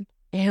 51?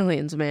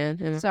 Aliens, man.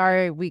 Yeah.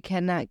 Sorry, we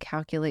cannot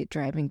calculate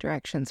driving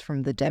directions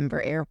from the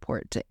Denver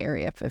airport to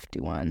Area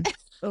 51.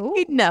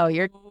 No,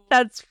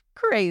 that's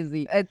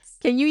crazy. It's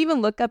Can you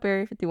even look up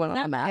Area 51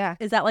 on the map? yeah,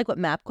 Is that like what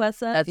MapQuest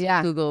says? That's Yeah.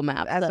 what Google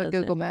Maps that's says. what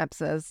Google Maps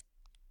says.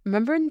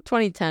 Remember in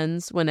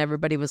 2010s when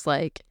everybody was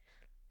like,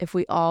 if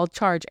we all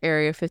charge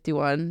Area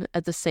 51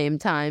 at the same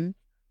time,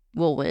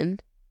 we'll win?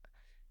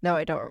 No,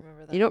 I don't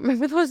remember that. You don't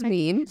remember those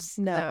memes?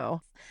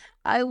 No.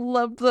 I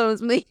love those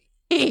memes.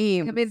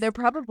 I mean, they're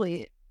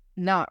probably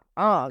not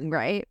wrong,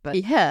 right? But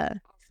yeah.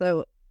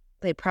 so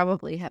they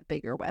probably have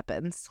bigger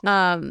weapons.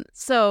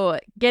 So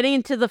getting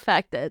into the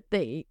fact that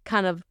they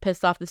kind of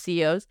pissed off the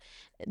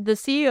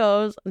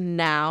CEOs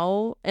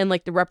now and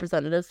like the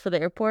representatives for the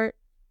airport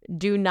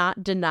do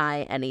not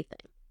deny anything.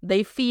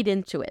 They feed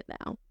into it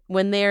now.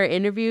 When they're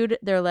interviewed,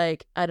 they're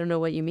like, I don't know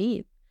what you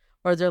mean.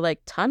 Or they're like,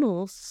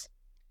 tunnels.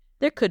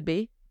 There could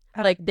be.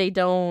 Like they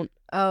don't.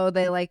 Oh,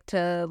 they like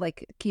to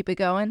like keep it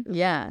going.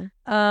 Yeah.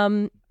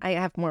 I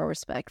have more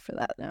respect for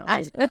that now.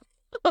 I'm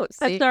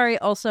sorry.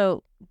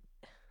 Also,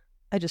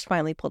 I just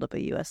finally pulled up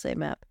a USA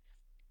map.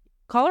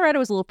 Colorado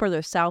is a little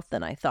further south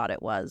than I thought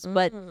it was,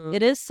 but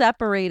it is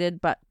separated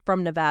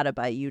from Nevada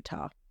by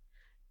Utah.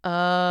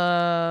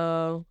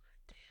 Oh.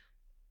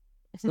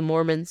 It's the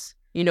Mormons.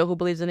 You know who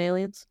believes in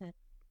aliens?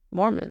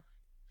 Mormon.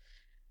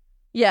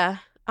 Yeah.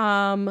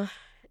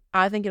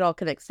 I think it all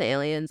connects to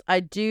aliens. I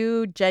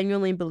do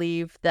genuinely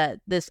believe that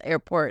this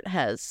airport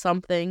has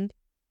something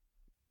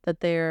that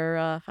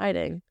they're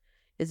hiding.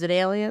 Is it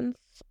aliens?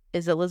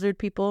 Is it lizard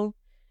people?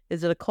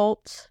 Is it a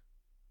cult?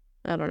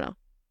 I don't know.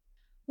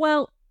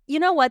 Well, you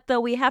know what, though?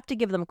 We have to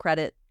give them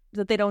credit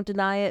that they don't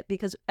deny it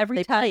because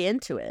They play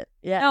into it.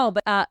 Yeah. No,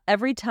 but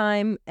every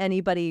time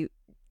anybody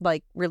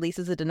like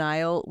releases a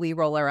denial, we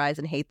roll our eyes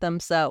and hate them.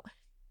 So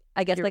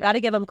I guess You're I got to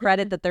give them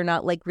credit that they're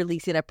not like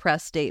releasing a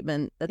press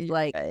statement that's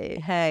like,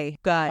 hey,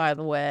 guys, By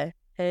the way,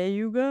 hey,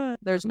 you guys.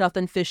 there's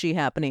nothing fishy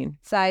happening.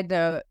 Side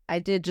note, I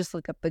did just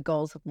look up the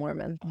goals of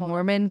Mormon.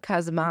 Mormon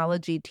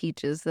cosmology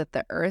teaches that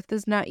the Earth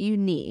is not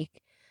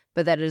unique,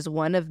 but that it is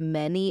one of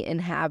many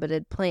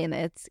inhabited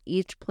planets,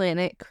 each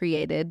planet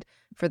created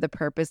for the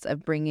purpose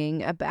of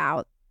bringing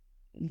about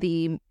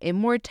the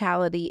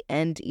immortality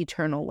and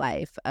eternal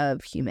life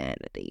of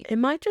humanity.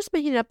 Am I just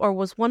making it up, or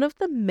was one of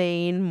the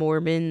main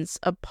Mormons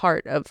a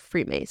part of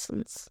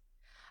Freemasons?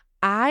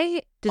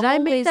 I Did I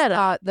make always that up?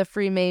 thought the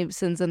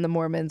Freemasons and the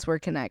Mormons were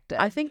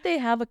connected. I think they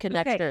have a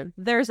connection.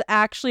 There's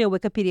actually a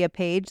Wikipedia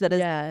page that is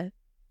Yeah,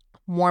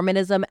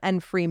 Mormonism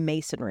and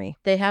Freemasonry.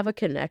 they have a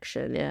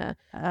connection.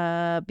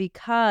 Yeah.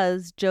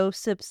 Because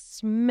Joseph Is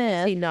he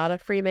Smith, not a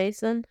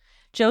Freemason?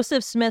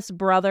 Joseph Smith's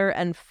brother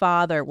and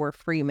father were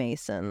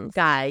Freemasons.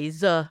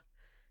 Guys,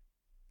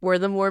 were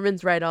the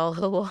Mormons right all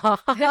along?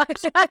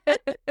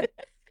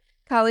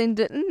 Colleen,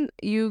 didn't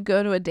you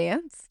go to a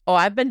dance? Oh,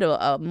 I've been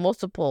to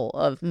multiple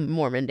of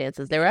Mormon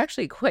dances. They were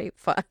actually quite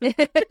fun.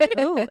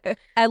 Ooh.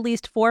 At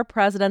least 4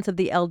 presidents of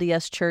the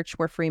LDS Church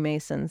were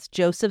Freemasons: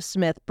 Joseph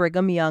Smith,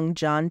 Brigham Young,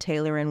 John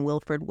Taylor, and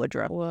Wilford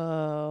Woodruff.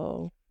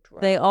 Whoa.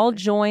 They all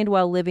joined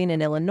while living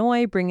in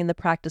Illinois, bringing the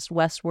practice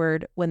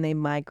westward when they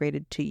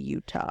migrated to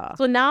Utah.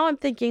 So now I'm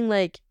thinking,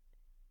 like,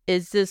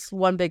 is this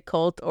one big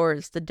cult, or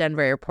is the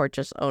Denver airport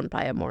just owned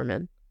by a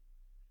Mormon?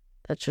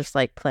 That's just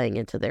like playing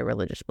into their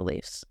religious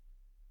beliefs.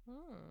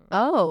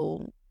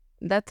 Oh,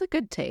 that's a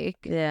good take.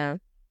 Yeah,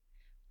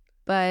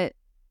 But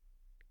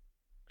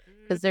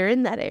because they're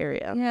in that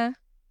area. yeah,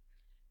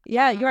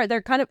 Yeah, you're right.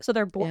 They're kind of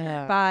they're bordered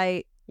Yeah.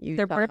 by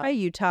they're bordered by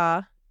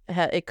Utah.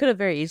 It could have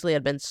very easily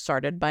have been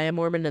started by a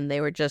Mormon, and they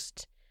were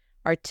just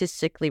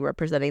artistically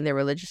representing their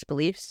religious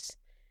beliefs,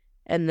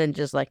 and then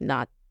just like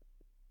not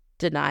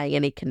denying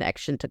any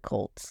connection to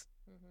cults.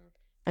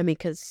 I mean,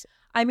 because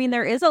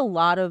there is a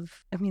lot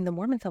of. The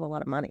Mormons have a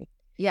lot of money.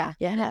 yeah.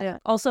 yeah,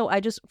 Also, I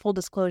just full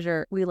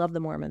disclosure, we love the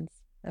Mormons.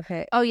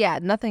 Okay, Oh yeah,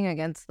 nothing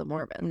against the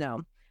Mormons.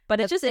 no, but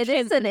it's just It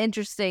is an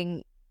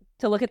interesting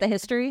To look at the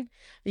history?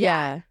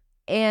 Yeah.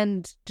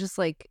 And just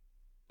like,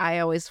 I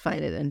always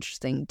find it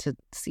interesting to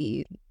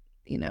see,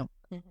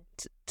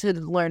 to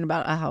learn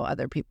about how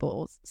other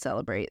people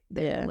celebrate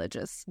their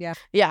religious.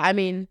 Yeah, I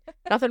mean,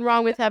 nothing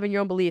wrong with having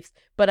your own beliefs,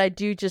 but I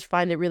do just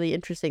find it really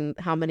interesting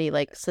how many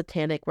like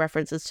satanic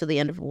references to the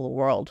end of the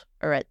world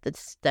are at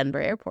this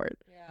Denver airport.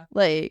 Yeah.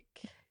 Like,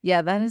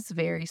 yeah, that is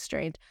very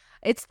strange.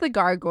 It's the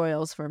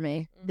gargoyles for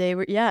me. They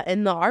were,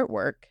 and the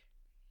artwork.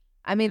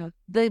 I mean,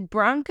 the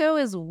Bronco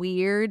is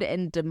weird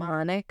and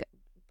demonic,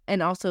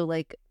 and also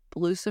like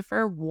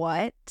Lucifer.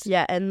 What?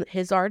 Yeah, and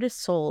his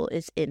artist soul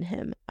is in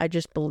him. I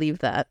just believe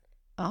that.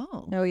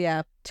 Oh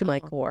yeah, to my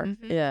core.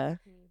 Mm-hmm. Yeah.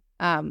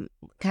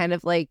 Kind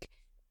of like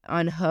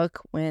on Hook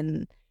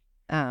when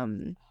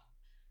I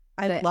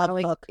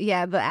love Hook.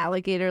 Yeah, the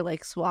alligator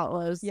like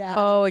swallows. Yeah.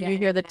 Oh, yeah, you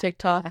hear the yeah.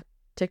 TikTok.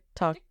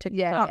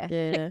 Yeah.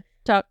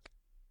 TikTok.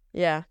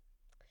 Yeah.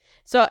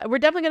 So we're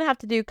definitely gonna have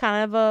to do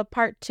kind of a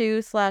part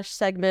 2 /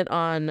 segment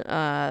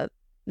on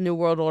New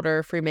World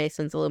Order,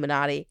 Freemasons,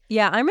 Illuminati.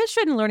 Yeah, I'm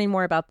interested in learning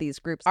more about these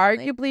groups.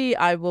 Arguably,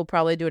 I will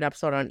probably do an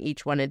episode on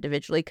each one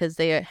individually because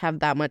they have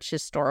that much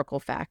historical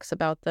facts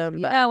about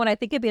them. But Yeah, and I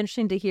think it'd be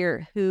interesting to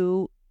hear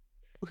who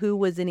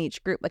was in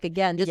each group. Like,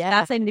 again, just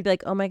fascinating to be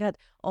like, oh my God,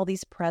 all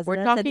these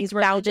presidents and these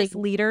religious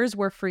leaders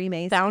were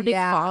Freemasons. Founding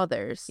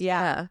fathers.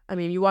 Yeah. I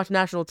mean, you watch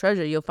National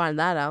Treasure, you'll find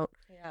that out.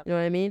 Yeah. You know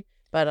what I mean?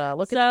 But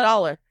look at the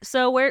dollar.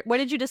 So what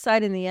did you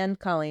decide in the end,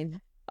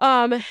 Colleen?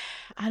 I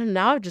don't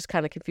know. I've just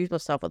kind of confused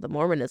myself with the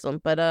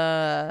Mormonism, but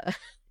that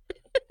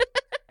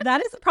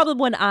is the problem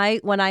when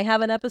I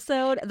have an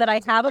episode that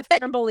I have a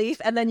firm belief,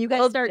 and then you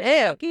guys start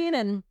talking,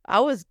 and I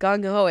was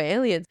gung ho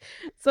aliens.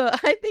 So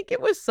I think it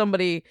was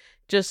somebody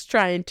just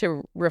trying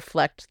to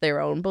reflect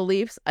their own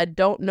beliefs. I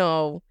don't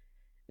know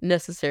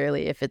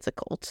necessarily if it's a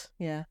cult.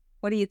 Yeah.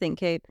 What do you think,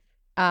 Kate?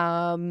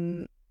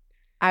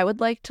 I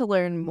would like to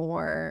learn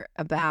more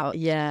about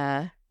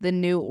the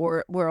New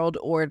World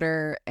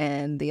Order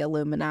and the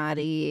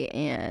Illuminati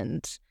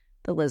and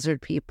the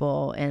Lizard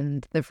People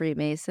and the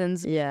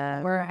Freemasons.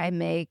 Yeah. Where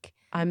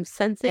I'm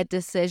sensing a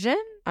decision.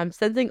 I'm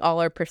sensing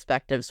all our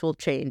perspectives will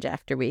change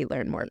after we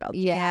learn more about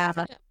them. Yeah.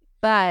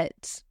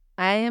 But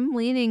I am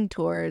leaning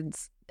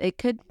towards it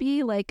could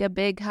be like a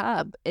big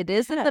hub. It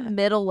is in the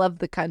middle of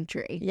the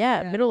country.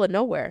 Yeah, middle of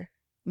nowhere.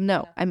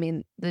 No, I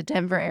mean, the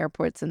Denver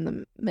airport's in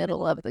the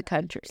middle of the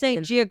country.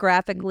 Saying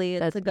geographically,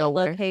 it's That's a good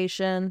nowhere.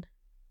 location.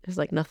 There's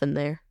like nothing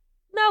there.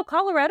 No,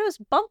 Colorado's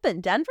bumping.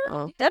 Denver?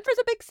 Oh. Denver's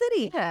a big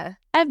city. Yeah.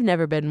 I've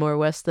never been more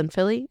west than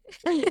Philly.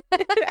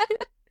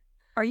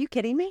 Are you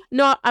kidding me?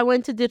 No, I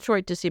went to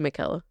Detroit to see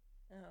Michaela.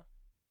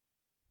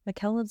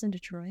 Michaela lives in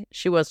Detroit.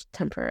 She was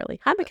temporarily.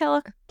 Hi,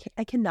 Michaela.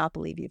 I cannot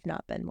believe you've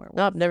not been more.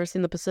 No, I've never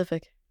seen the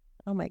Pacific.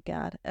 Oh my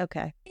God.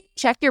 Okay.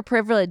 Check your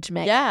privilege,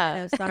 Meg.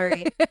 Yeah. Oh,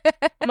 sorry.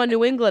 I'm a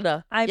New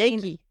Englander.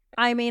 Yankee.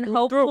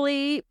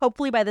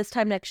 Hopefully by this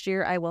time next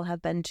year, I will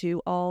have been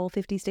to all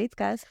 50 states,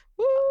 guys.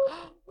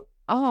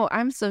 Oh,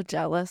 I'm so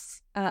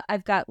jealous.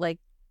 I've got like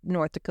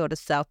North Dakota,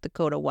 South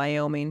Dakota,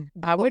 Wyoming.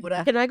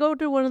 Can I go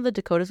to one of the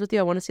Dakotas with you?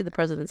 I want to see the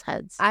president's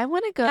heads. I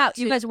want to go. Yeah,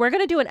 you guys, we're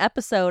going to do an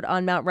episode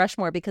on Mount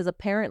Rushmore because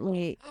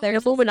apparently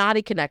there's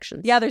Illuminati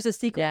connections. Yeah, there's a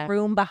secret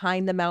room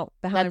behind the Mount.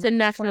 That's in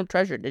National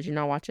Treasure. Did you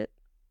not watch it?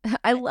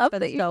 I love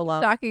that you're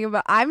talking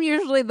about. I'm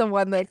usually the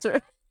one that's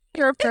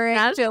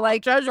referring to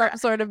like some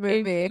sort of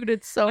movie.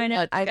 It's so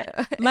much. I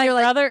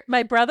know.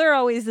 My brother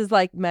always is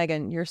like,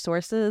 Megan, your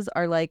sources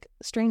are like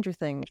Stranger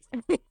Things,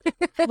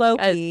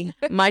 Loki.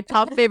 My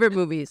top favorite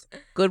movies: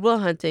 Good Will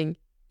Hunting,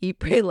 Eat,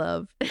 Pray,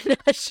 Love,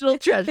 National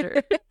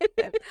Treasure.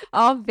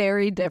 All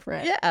very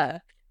different. Yeah.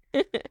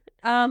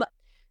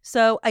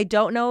 So I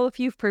don't know if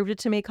you've proved it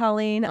to me,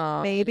 Colleen.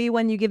 Maybe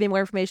when you give me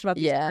more information about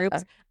these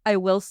groups, I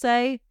will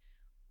say.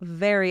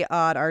 Very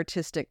odd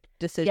artistic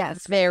decisions.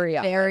 Yes, very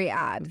odd. Very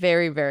odd.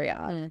 Very, very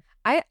odd.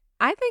 I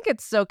think it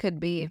still could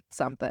be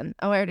something.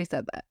 Oh, I already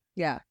said that.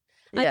 Yeah.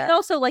 And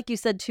also, like you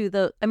said, too,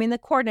 the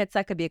coordinates,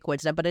 that could be a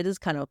coincidence, but it is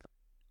kind of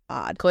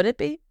odd. Could it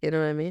be? You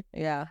know what I mean?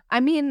 Yeah. I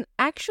mean,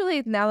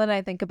 actually, now that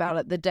I think about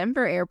it, the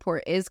Denver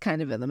airport is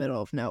kind of in the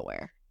middle of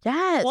nowhere.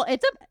 Yes. Well,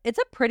 it's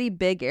a pretty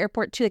big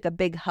airport, too, like a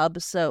big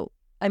hub. So,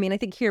 I mean, I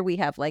think here we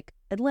have like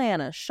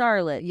Atlanta,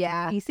 Charlotte,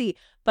 DC.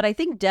 But I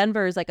think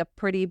Denver is like a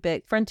pretty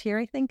big Frontier,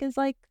 I think, is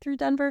like through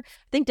Denver.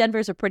 I think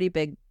Denver's a pretty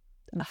big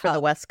for the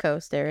West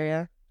Coast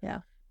area. Yeah.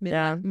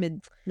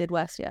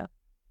 Midwest, yeah.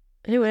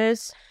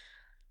 Anyways,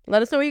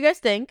 let us know what you guys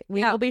think.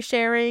 We will be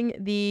sharing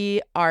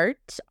the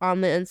art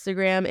on the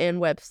Instagram and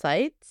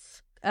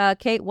websites.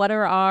 Kate, what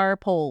are our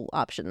poll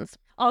options?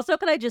 Also,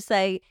 can I just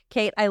say,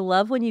 Kate, I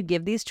love when you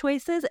give these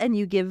choices and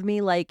you give me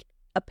like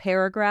a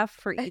paragraph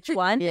for each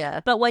one.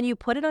 Yeah. But when you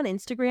put it on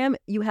Instagram,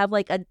 you have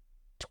like a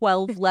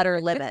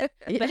 12-letter limit.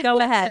 But go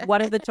ahead.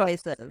 What are the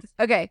choices?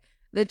 Okay.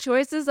 The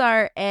choices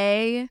are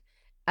A,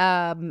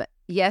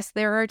 yes,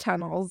 there are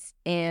tunnels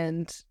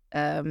and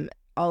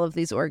all of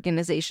these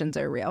organizations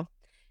are real.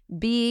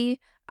 B,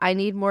 I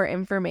need more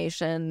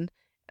information.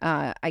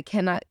 I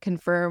cannot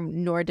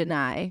confirm nor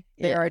deny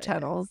there are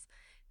tunnels.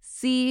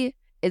 C,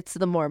 it's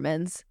the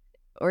Mormons.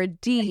 Or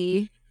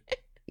D,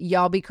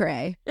 y'all be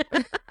cray.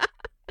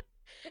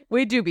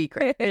 We do be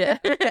great.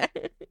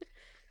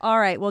 All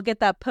right, we'll get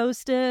that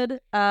posted.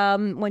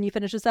 When you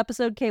finish this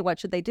episode, Kate, what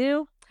should they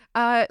do?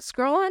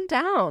 Scroll on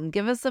down.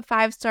 Give us a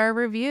 5-star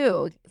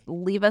review.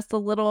 Leave us a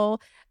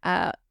little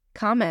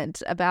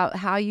comment about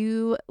how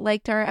you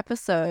liked our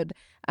episode.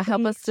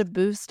 Help us to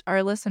boost our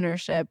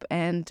listenership,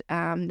 and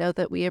know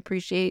that we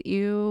appreciate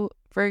you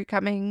for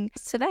coming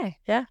today.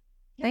 Yeah.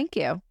 Thank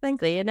you.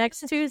 See you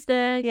next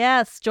Tuesday.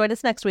 Yes, join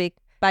us next week.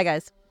 Bye,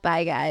 guys.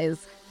 Bye,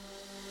 guys.